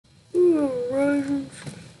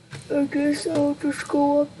I guess I'll just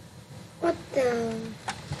go up. What the?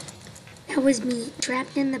 That was me,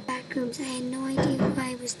 trapped in the back rooms. I had no idea what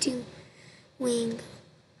I was doing.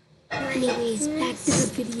 Anyways, back to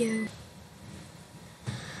the video.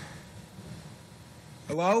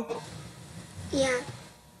 Hello? Yeah.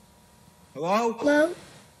 Hello? Hello?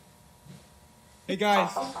 Hey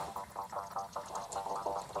guys.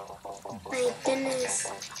 My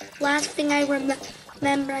goodness. Last thing I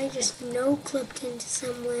remember, I just no-clipped into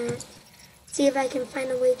somewhere. See if I can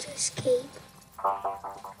find a way to escape.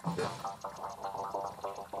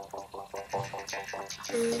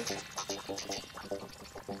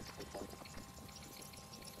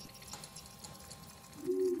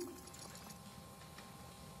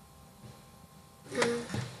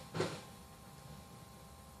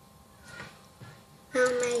 Oh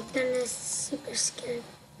my goodness, super scared.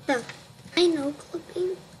 Oh, I know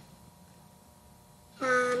clipping.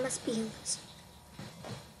 Must be this.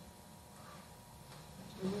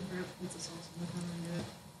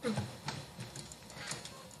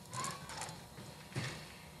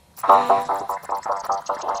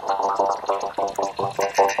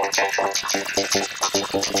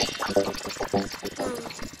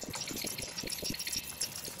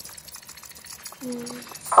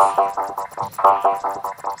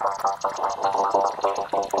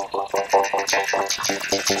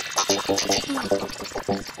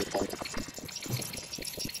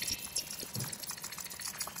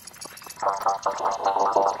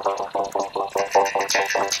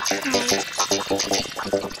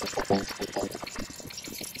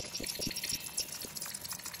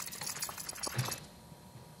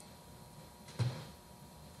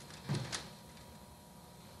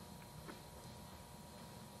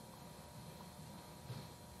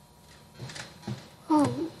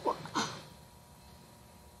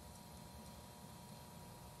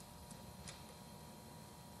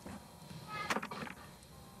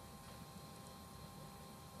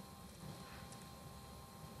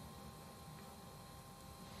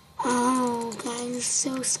 Oh, guys,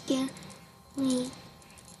 so scary.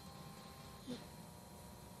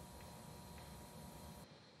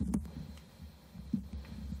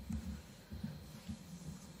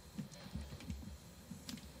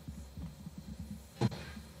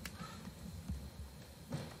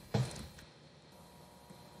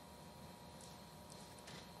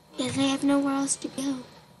 Guess I have nowhere else to go.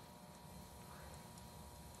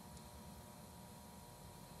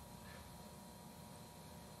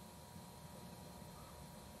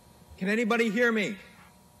 Can anybody hear me?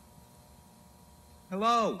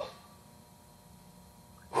 Hello?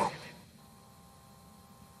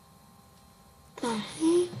 The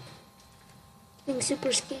heck? I'm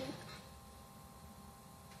super scared.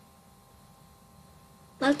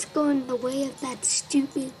 Let's go in the way of that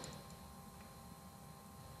stupid.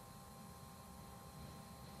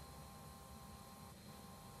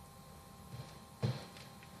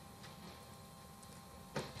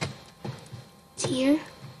 It's here.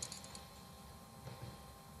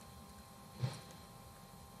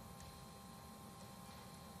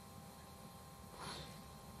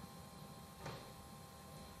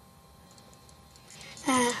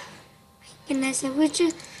 Goodness, I was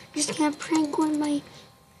just gonna prank one of my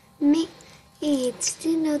mates.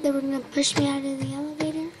 Didn't know they were gonna push me out of the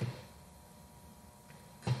elevator.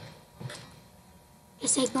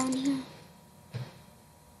 Guess I go in here.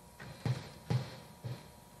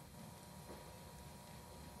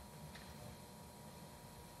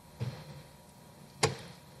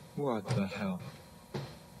 What the hell?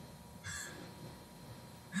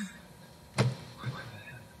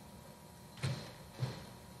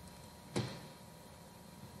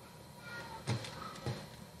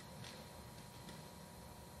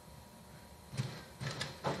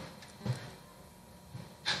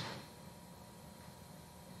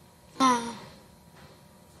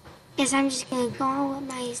 Guess I'm just gonna go on with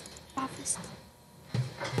my office.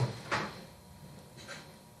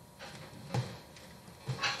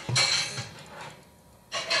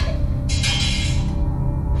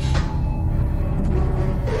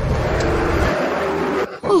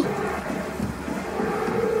 Oh.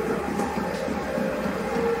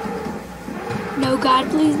 No, God,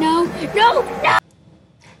 please, no. No, no!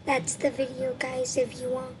 That's the video, guys. If you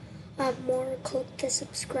want more, click the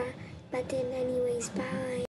subscribe button. Anyways, bye.